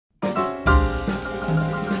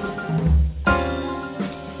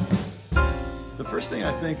first thing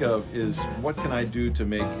I think of is what can I do to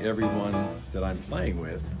make everyone that I'm playing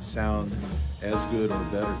with sound as good or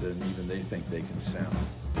better than even they think they can sound.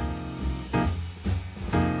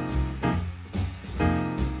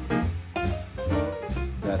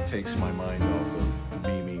 That takes my mind off of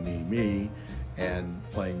me, and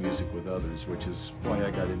playing music with others, which is why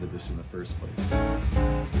I got into this in the first place.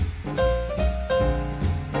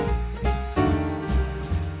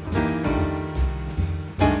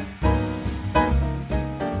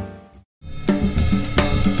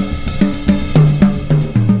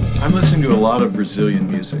 I'm listening to a lot of Brazilian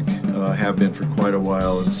music, have been for quite a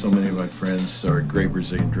while, and so many of my friends are great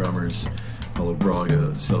Brazilian drummers. Paulo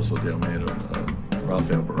Braga, Celso de Almeida,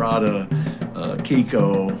 Rafael Barata,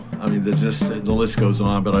 Kiko. I mean, the list goes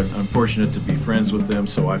on, but I'm fortunate to be friends with them,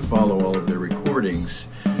 so I follow all of their recordings,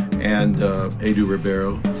 and Edu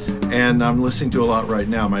Ribeiro. And I'm listening to a lot right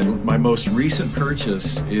now. My most recent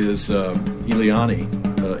purchase is Elias,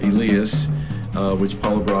 which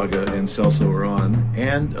Paulo Braga and Celso are on,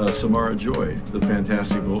 and Samara Joy, the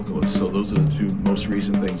fantastic vocalist. So those are the two most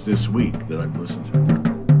recent things this week that I've listened to.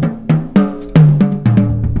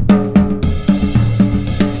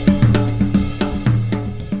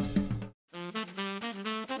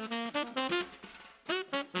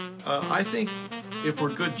 I think if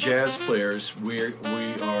we're good jazz players, we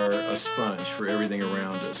are a sponge for everything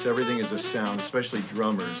around us. Everything is a sound, especially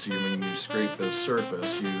drummers. When you scrape the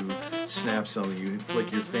surface, you snap something, you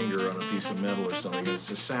flick your finger on a piece of metal or something, and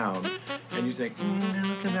it's a sound, and you think,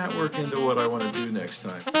 how can that work into what I want to do next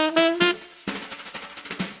time?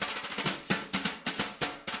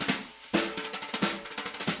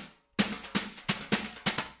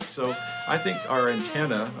 So I think our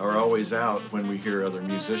antenna are always out when we hear other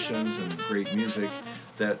musicians and great music,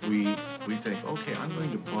 that we think, okay, I'm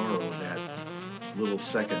going to borrow that little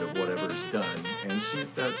second of whatever is done and see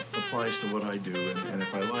if that applies to what I do, and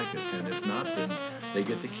if I like it. And if not, then they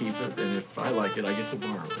get to keep it, and if I like it, I get to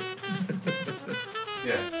borrow it.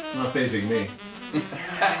 Yeah, it's not phasing me.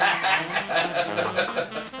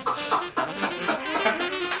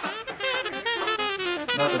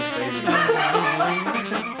 Nothing's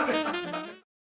phasing me.